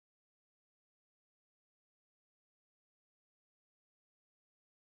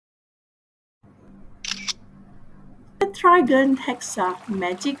TRIGON-HEXA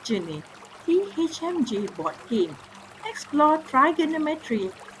Magic Journey THMJ board game. Explore trigonometry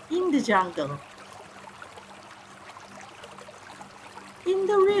in the jungle. In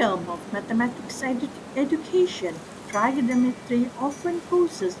the realm of mathematics education, trigonometry often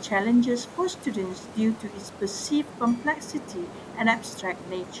poses challenges for students due to its perceived complexity and abstract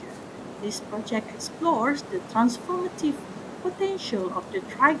nature. This project explores the transformative potential of the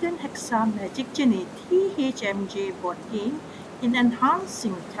TRIGON-HEXA Magic Journey THMJ board game in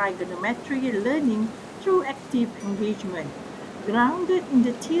enhancing trigonometry learning through active engagement. Grounded in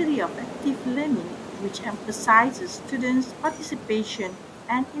the theory of active learning, which emphasizes students' participation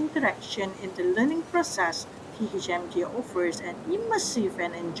and interaction in the learning process, THMJ offers an immersive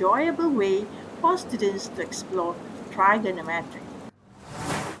and enjoyable way for students to explore trigonometry.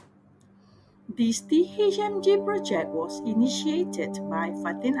 This THMJ project was initiated by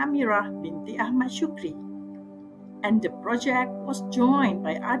Fatin Amirah binti Ahmad Shukri, and the project was joined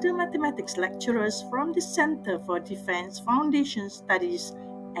by other mathematics lecturers from the Center for Defense Foundation Studies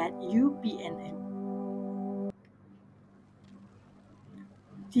at UPNM.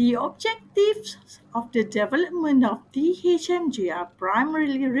 The objectives of the development of THMJ are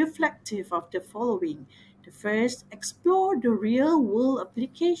primarily reflective of the following. The first, explore the real-world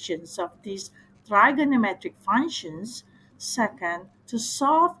applications of these trigonometric functions. Second, to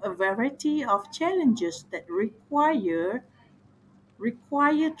solve a variety of challenges that require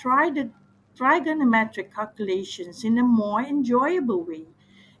trigonometric calculations in a more enjoyable way.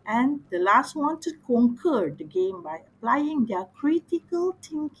 And the last one, to conquer the game by applying their critical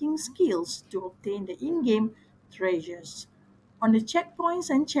thinking skills to obtain the in-game treasures. On the checkpoints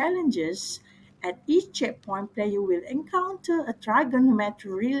and challenges, at each checkpoint, player will encounter a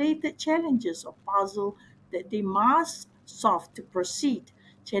trigonometry-related challenges or puzzle that they must solve to proceed.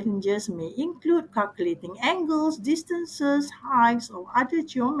 Challenges may include calculating angles, distances, heights, or other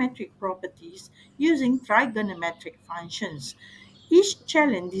geometric properties using trigonometric functions. Each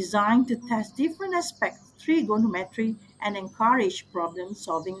challenge designed to test different aspects of trigonometry and encourage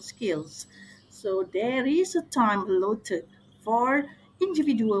problem-solving skills. So there is a time allotted for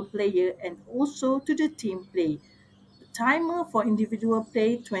individual player and also to the team play. The timer for individual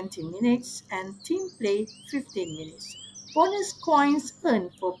play 20 minutes and team play 15 minutes. Bonus coins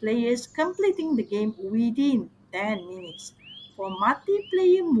earned for players completing the game within 10 minutes. For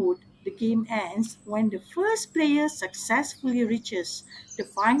multiplayer mode, the game ends when the first player successfully reaches the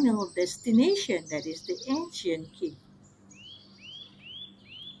final destination, that is the ancient cave.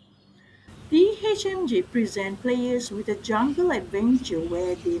 THMJ presents players with a jungle adventure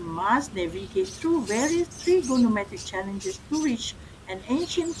where they must navigate through various trigonometric challenges to reach an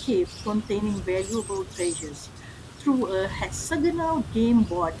ancient cave containing valuable treasures. Through a hexagonal game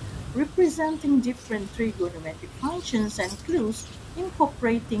board representing different trigonometric functions and clues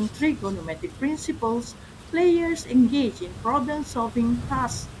incorporating trigonometric principles, players engage in problem-solving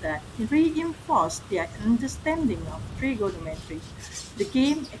tasks that reinforce their understanding of trigonometry. The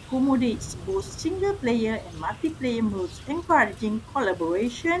game accommodates both single-player and multiplayer modes, encouraging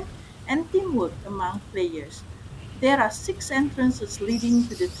collaboration and teamwork among players. There are 6 entrances leading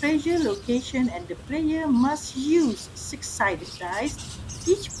to the treasure location, and the player must use 6-sided dice,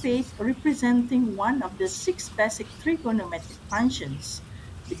 each face representing one of the 6 basic trigonometric functions.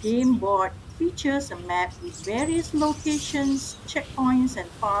 The game board features a map with various locations, checkpoints, and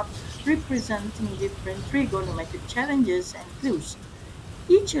paths representing different trigonometric challenges and clues.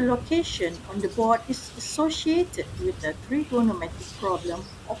 Each location on the board is associated with a trigonometric problem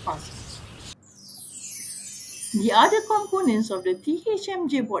or puzzle. The other components of the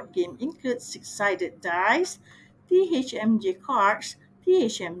THMJ board game include 6-sided dice, THMJ cards,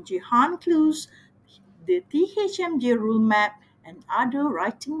 THMJ hunt clues, the THMJ rule map, and other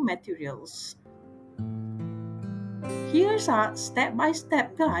writing materials. Here's our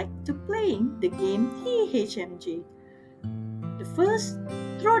step-by-step guide to playing the game THMJ. The first,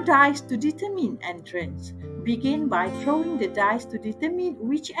 throw dice to determine entrance. Begin by throwing the dice to determine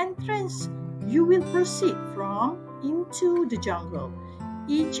which entrance you will proceed from into the jungle.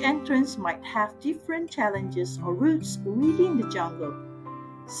 Each entrance might have different challenges or routes within the jungle.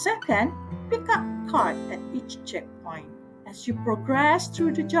 Second, pick up a card at each checkpoint. As you progress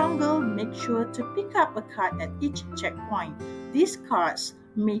through the jungle, make sure to pick up a card at each checkpoint. These cards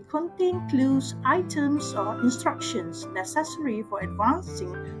may contain clues, items, or instructions necessary for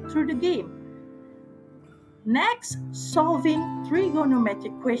advancing through the game. Next, solving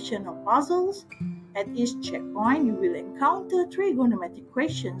trigonometric questions or puzzles. At each checkpoint, you will encounter trigonometric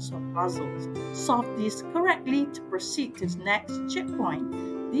questions or puzzles. Solve these correctly to proceed to the next checkpoint.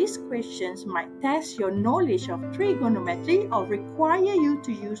 These questions might test your knowledge of trigonometry or require you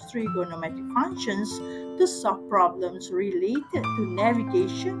to use trigonometric functions to solve problems related to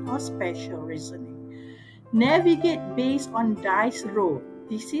navigation or spatial reasoning. Navigate based on dice roll.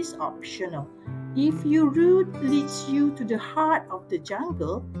 This is optional. If your route leads you to the heart of the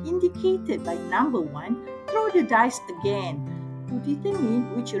jungle, indicated by number 1, throw the dice again to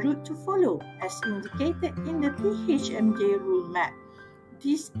determine which route to follow, as indicated in the ThMJ rule map.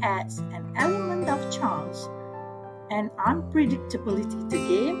 This adds an element of chance and unpredictability to the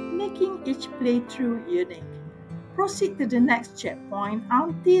game, making each playthrough unique. Proceed to the next checkpoint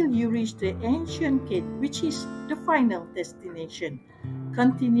until you reach the ancient cave, which is the final destination.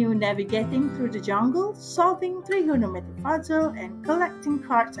 Continue navigating through the jungle, solving trigonometric puzzle and collecting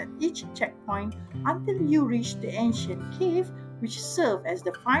cards at each checkpoint until you reach the ancient cave, which serves as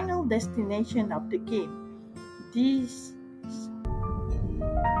the final destination of the game. This